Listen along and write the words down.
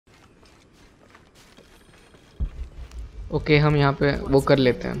Okay हम यहाँ पे वो कर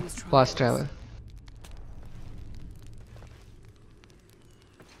लेते हैं, फास्ट ट्रैवल।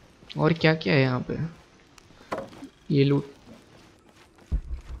 और क्या क्या है यहाँ पे? ये लूट,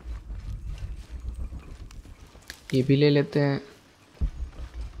 ये भी ले लेते हैं,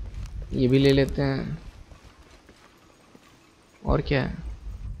 ये भी ले लेते हैं। और क्या है?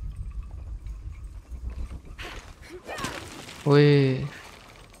 ओए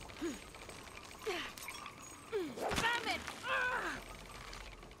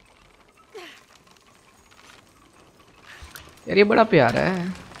यार ये बड़ा प्यारा है,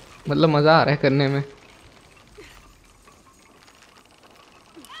 मतलब मज़ा आ रहा है करने में।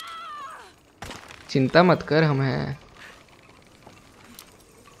 चिंता मत कर, हम हैं।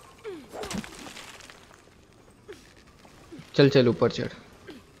 चल चल ऊपर चढ़।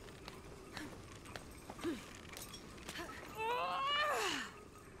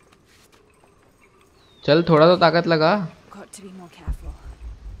 चल थोड़ा तो ताकत लगा।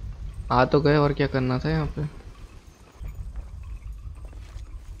 आ तो गए, और क्या करना था यहाँ पे?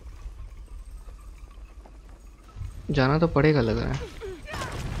 जाना तो पड़ेगा लग रहा है।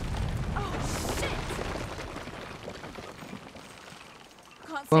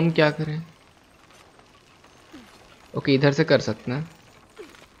 तो हम क्या करें? ओके इधर से कर सकते हैं।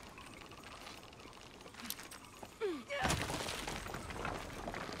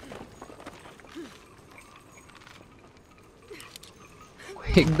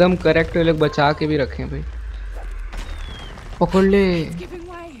 एकदम करेक्ट, लोग बचा के भी रखे भाई। पकड़ ले।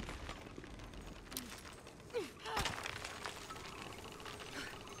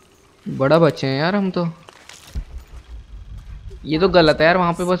 बड़ा बच्चे हैं यार हम तो। ये तो गलत है यार,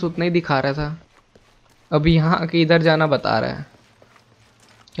 वहां पे बस उतना ही दिखा रहा था, अभी यहाँ आके इधर जाना बता रहा है।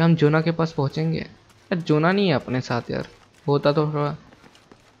 क्या हम जोना के पास पहुंचेंगे? यार जोना नहीं है अपने साथ यार, होता तो थोड़ा।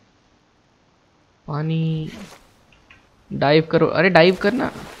 पानी, डाइव करो। अरे डाइव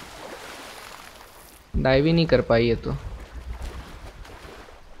करना, डाइव ही नहीं कर पाई ये तो।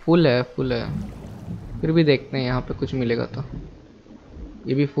 फुल है फुल है, फिर भी देखते हैं यहाँ पे कुछ मिलेगा तो।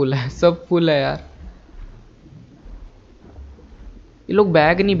 ये भी फुल है, सब फुल है यार। ये लोग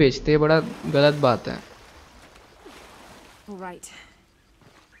बैग नहीं बेचते, बड़ा गलत बात है।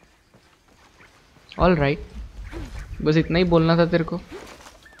 ऑल राइट, बस इतना ही बोलना था तेरे को।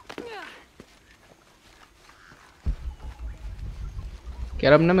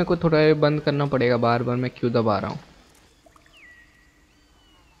 यार अब ना मेरे को थोड़ा ये बंद करना पड़ेगा, बार बार मैं क्यों दबा रहा हूँ।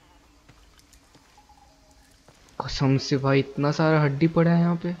 कसम से भाई इतना सारा हड्डी पड़ा है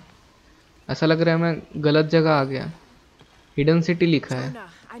यहाँ पे, ऐसा लग रहा है मैं गलत जगह आ गया। हिडन सिटी लिखा है।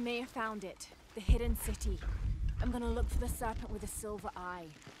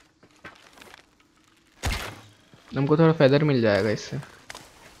 हमको थोड़ा फेदर मिल जाएगा इससे।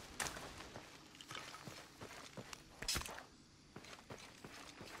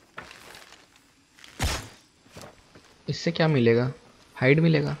 इससे क्या मिलेगा? हाइड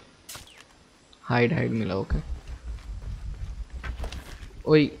मिलेगा। हाइड हाइड मिला, ओके।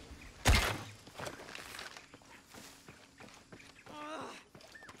 ओए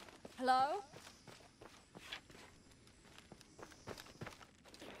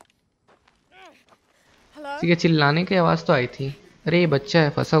किसी के चिल्लाने की आवाज तो आई थी। अरे ये बच्चा है,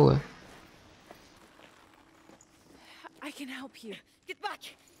 फंसा हुआ है।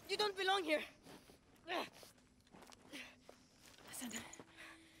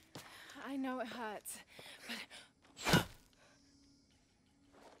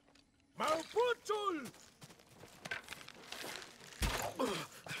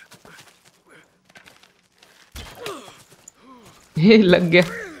 ये लग गया।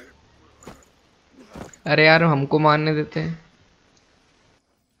 अरे यार हमको मारने देते हैं।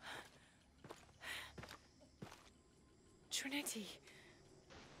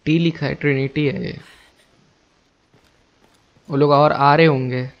 टी लिखा है, ट्रिनिटी है ये। वो लोग और आ रहे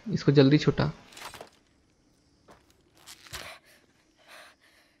होंगे, इसको जल्दी छुटा।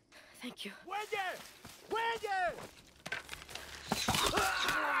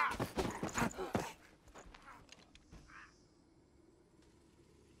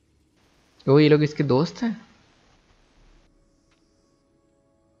 तो ये लोग इसके दोस्त हैं।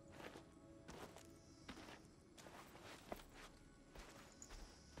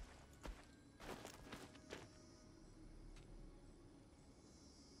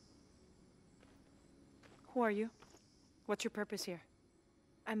 Who are you? What's your purpose here?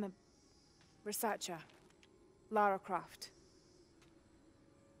 I'm a researcher, Lara Croft.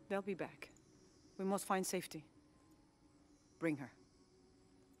 They'll be back. We must find safety. Bring her.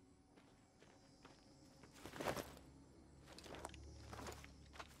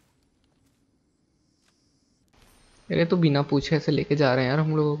 अरे तो बिना पूछे ऐसे लेके जा रहे हैं यार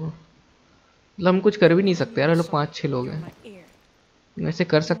हम लोगों को। मतलब हम कुछ कर भी नहीं Tell me सकते यार, हम what's लोग up. 5-6 लोग You're हैं। my heir. वैसे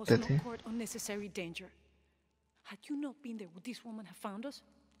कर We सकते must not थे। court unnecessary danger. Had you not been there, would this woman have found us?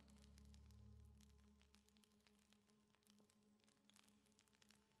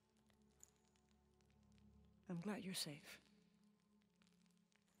 I'm glad you're safe.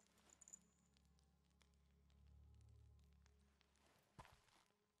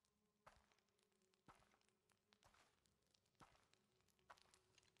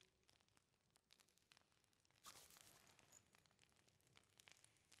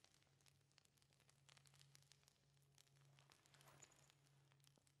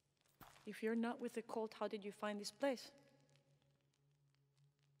 If you're not with the cult, how did you find this place?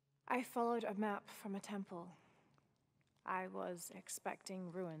 I followed a map from a temple. I was expecting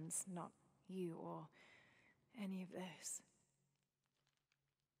ruins, not you or any of this.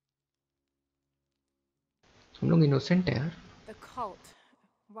 हम लोग innocent है यार। The cult.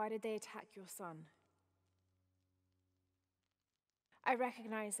 Why did they attack your son? I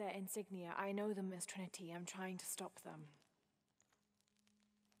recognize their insignia. I know them as Trinity. I'm trying to stop them.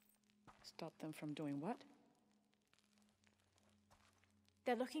 Stop them from doing what?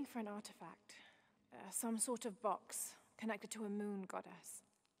 They're looking for an artifact. Some sort of box connected to a moon goddess.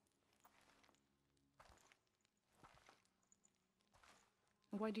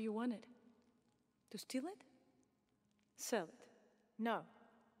 Why do you want it? To steal it? Sell it? No.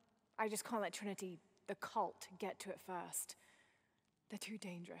 I just can't let Trinity, the cult, get to it first. They're too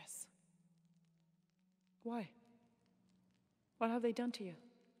dangerous. Why? What have they done to you?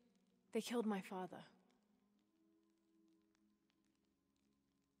 They killed my father.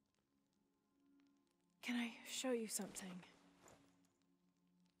 Can I show you something?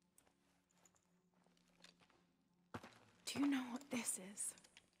 Do you know what this is?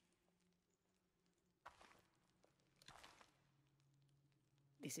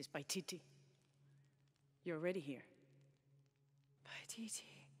 This is by Titi. You're already here.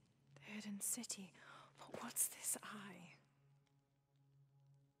 Paititi, the hidden city. But what's this eye?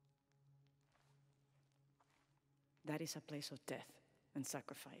 That is a place of death and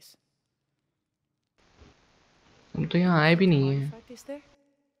sacrifice. हम तो यहाँ आए भी नहीं हैं। Artifact is there?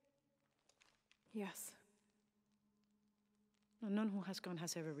 Yes. No, none who has gone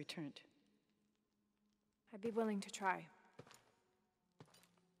has ever returned. I'd be willing to try.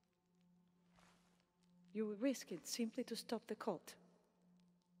 You would risk it simply to stop the cult.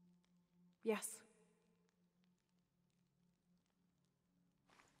 Yes.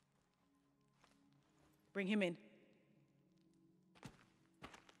 Bring him in.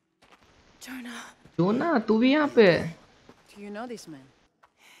 Jonah. जोना तू भी यहाँ पे है? Do you know this man?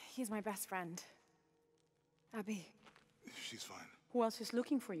 He's my best friend. Abby. She's fine. Who else is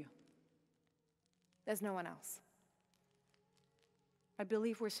looking for you? There's no one else. I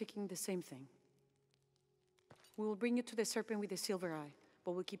believe we're seeking the same thing. We will bring you to the serpent with the silver eye,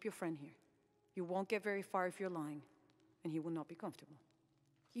 but we'll keep your friend here. You won't get very far if you're lying, and he will not be comfortable.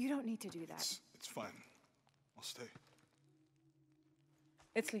 You don't need to do that. It's fine. I'll stay.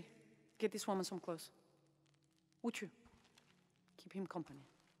 Etzli, get this woman some clothes. Uchu, keep him company.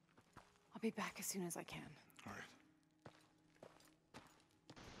 I'll be back as soon as I can. All right.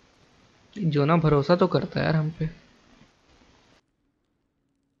 जोना भरोसा तो करता है यार हम पे।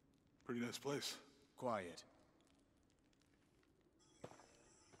 Pretty nice place. Quiet.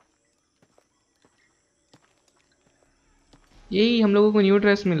 यही हम लोगों को न्यू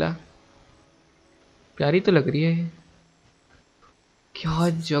ड्रेस मिला। प्यारी तो लग रही है ये। क्या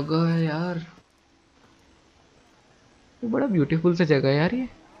जगह है यार, ये बड़ा ब्यूटीफुल सा जगह है यार ये।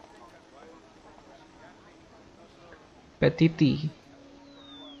 पैतीती।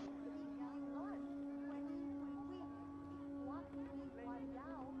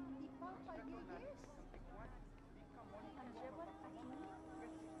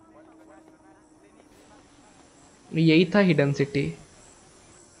 यही था हिडन सिटी।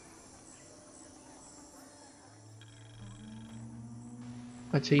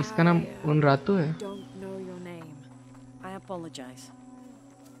 अच्छा इसका नाम उनरातु है। Don't know your name. I apologize.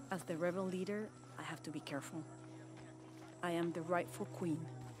 As the rebel leader, I have to be careful. I am the rightful queen,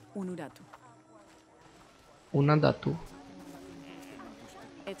 Unuratu. उनादातु।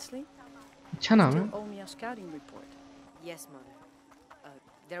 Etzli, अच्छा नाम है। you owe me a scouting report. Yes, Mother.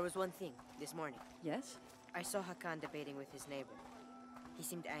 There was one thing this morning. Yes? I saw Hakan debating with his neighbor. He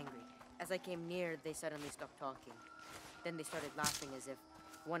seemed angry. As I came near, they suddenly stopped talking. Then they started laughing as if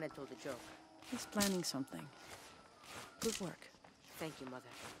one had told a joke. He's planning something. Good work. Thank you,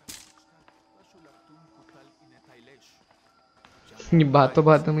 Mother. ये बातों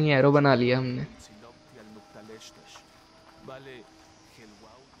बातों में arrow बना लिया हमने।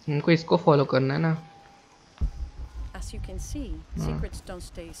 हमको इसको follow करना है ना। As you can see, secrets don't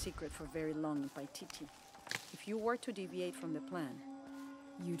stay secret for very long in Paititi. If you were to deviate from the plan,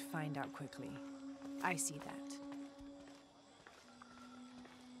 You'd find out quickly. I see that.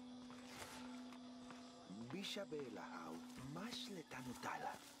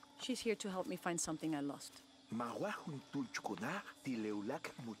 she's here to help me find something I lost. You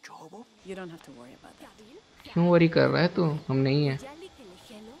don't have to worry about that. क्यों worry कर रहा है तू? हम नहीं है।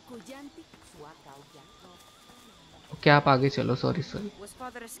 क्या आप आगे चलो। Sorry sorry. Was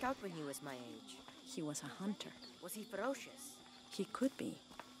father a scout when he was my age? He was a hunter. Was he ferocious? He could be,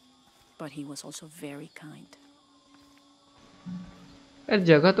 but he was also very kind. यार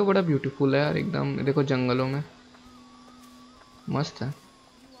जगह तो बड़ा ब्यूटीफुल है यार एकदम। देखो जंगलों में मस्त है।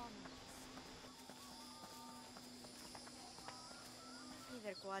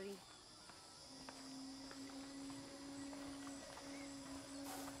 Either Kwali.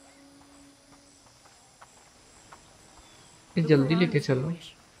 ये जल्दी लेके चलो।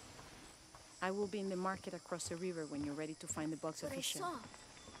 I will be in the market across the river when you're ready to find the box of fish.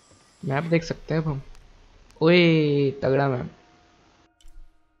 Map देख सकते हैं अब हम। ओए तगड़ा map.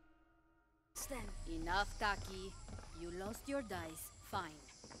 Enough, Taki. You lost your dice. Fine.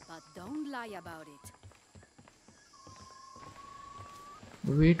 But don't lie about it.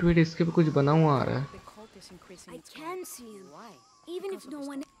 Wait wait इसके पे कुछ बना हुआ आ रहा है। The cult is increasing I its can see him. Why? Even Because if of no his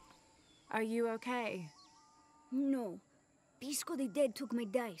one... Are you okay? No. Pisco the Dead took my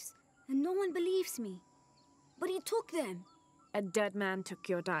dice. And no one believes me. But he took them. A dead man took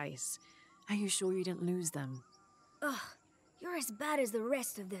your dice. Are you sure you didn't lose them? Ugh. You're as bad as the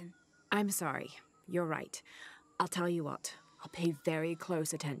rest of them. I'm sorry. You're right. I'll tell you what. I'll pay very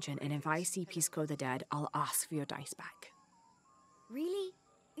close attention, and if I see Pisco the Dead, I'll ask for your dice back. Really?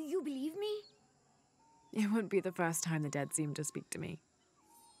 You believe me? It wouldn't be the first time the dead seemed to speak to me.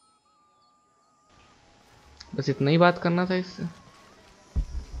 बस इतना ही बात करना था इससे।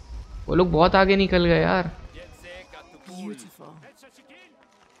 वो लोग बहुत आगे निकल गए यार। Beautiful.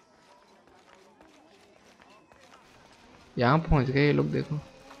 यहाँ पहुंच गए ये लोग देखो।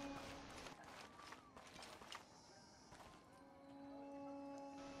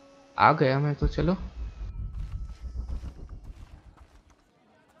 आ गया मैं तो। चलो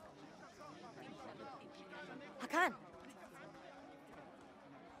Hakan!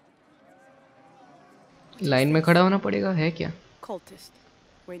 लाइन में खड़ा होना पड़ेगा है क्या? cultist,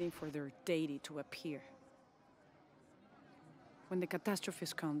 waiting for their deity to appear. When the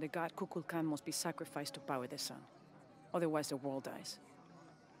catastrophes come, the god Kukulkan must be sacrificed to power the sun. Otherwise, the world dies.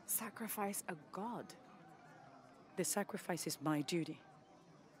 Sacrifice a god? The sacrifice is my duty.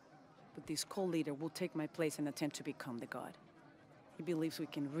 But this cult leader will take my place and attempt to become the god. He believes we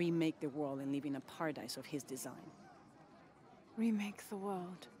can remake the world and live in a paradise of his design. Remake the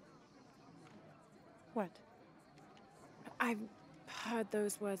world. What? I've heard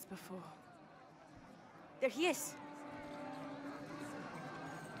those words before. There he is!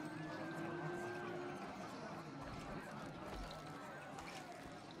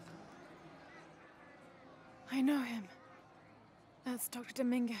 I know him. That's Dr.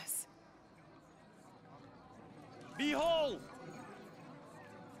 Dominguez. Behold!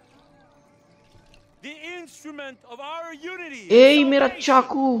 The instrument of our unity. A and मेरा salvation.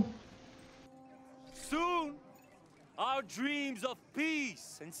 चाकू। Soon, our dreams of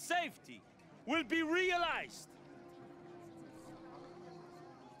peace and safety will be realized.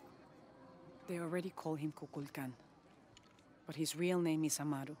 They already call him Kukulkan. But his real name is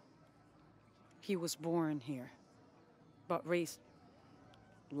Amaru. He was born here, but raised,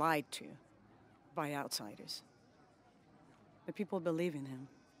 lied to, by outsiders. The people believe in him.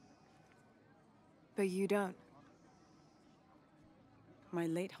 But you don't. My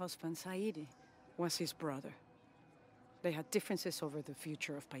late husband, Saidi, was his brother. They had differences over the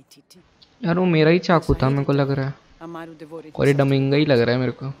future of Paititi. यार वो मेरा ही चाकू था मेरे को लग रहा है। Amaru devoted और ये himself to डमिंगा ही the लग cause. रहा है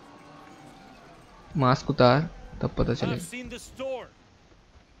मेरे को। मास्क उतार तब पता I've चलेगा। seen the storm.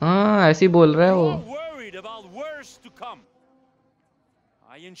 हाँ ऐसे ही बोल रहा है You वो। are worried about worse to come.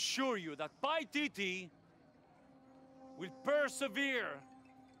 I ensure you that Paititi will persevere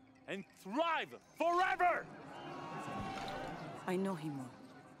and thrive forever. I know him well.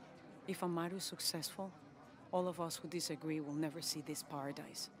 If Amaru is successful, all of us who disagree will never see this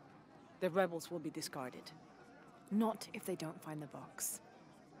paradise. The rebels will be discarded. Not if they don't find the box.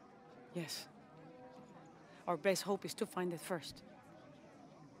 Yes. Our best hope is to find it first.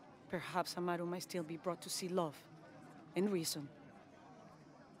 Perhaps Amaru might still be brought to see love and reason.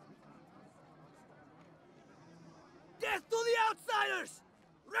 Death to the outsiders!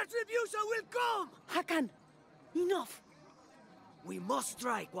 Retribution will come! Hakan! Enough! We must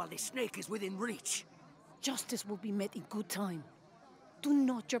strike while the snake is within reach. Justice will be met in good time. Do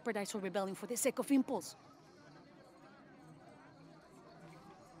not jeopardize our rebellion for the sake of impulse.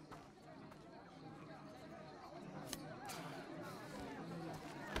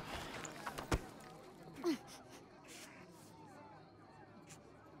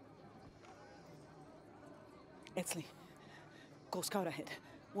 Etsley, go scout ahead.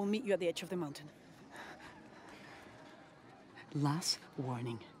 We'll meet you at the edge of the mountain. Last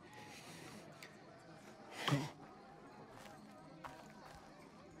warning. Go.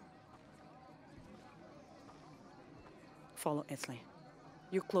 Follow Etsley.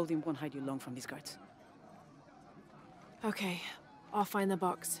 Your clothing won't hide you long from these guards. Okay, I'll find the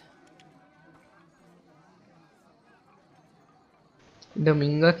box.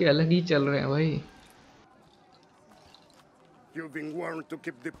 डमिंगा के अलग ही चल रहे हैं भाई. You've been warned to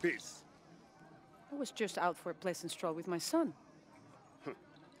keep the peace. I was just out for a pleasant stroll with my son.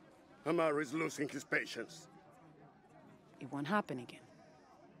 Amaru is losing his patience. It won't happen again.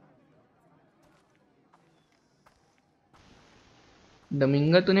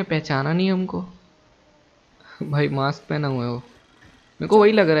 डमिंगा तूने पहचाना नहीं हमको? भाई मास्क पहना हुआ है वो. मेरे को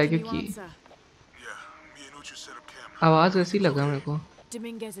वही लग रहा है क्योंकि आवाज ऐसी लगा मेरे को.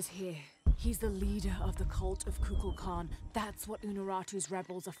 Dominguez is here. He's the leader of the cult of Kukulkan. That's what Unuratu's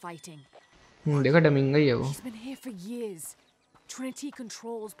rebels are fighting. देखा डमिंगा ही है वो. He's been here for years. Trinity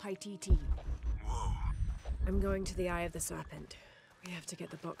controls Paititi. I'm going to the Eye of the Serpent. We have to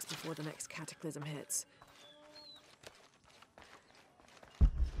get the box before the next cataclysm hits.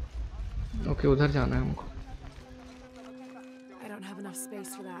 Okay उधर जाना है हमको. I don't have enough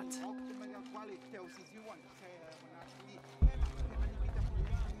space for that.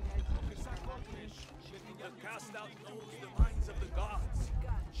 Cast out knows the minds of the gods.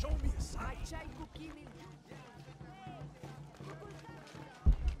 Show me a sign.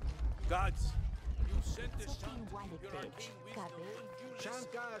 Gods, you sent this son. Your arcane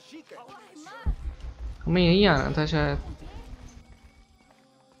wisdom. हमें यहीं आना था शायद.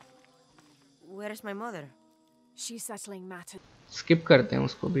 Where is my mother? She's settling matters. Skip करते हैं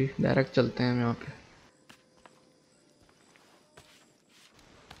उसको भी. Direct चलते हैं यहाँ पे.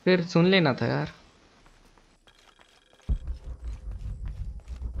 फिर सुन लेना था यार.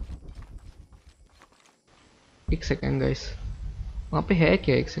 एक सेकेंड गाइस. वहाँ पे है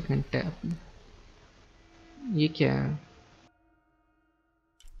क्या? एक सेकेंड. टैप. ये क्या है?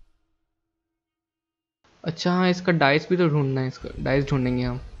 अच्छा हाँ इसका डाइस भी तो ढूंढना है. इसका डाइस ढूंढेंगे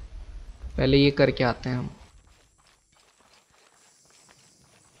हम. पहले ये करके आते हैं हम.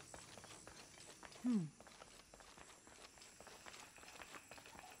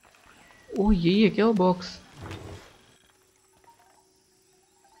 ओह यही है क्या वो बॉक्स?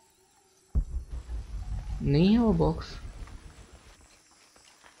 नहीं है वो बॉक्स.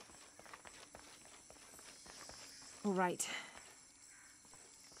 All right.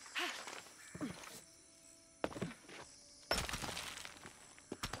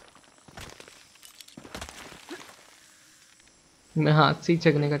 मैं हाथ से ही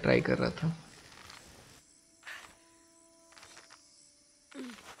चगने का ट्राई कर रहा था.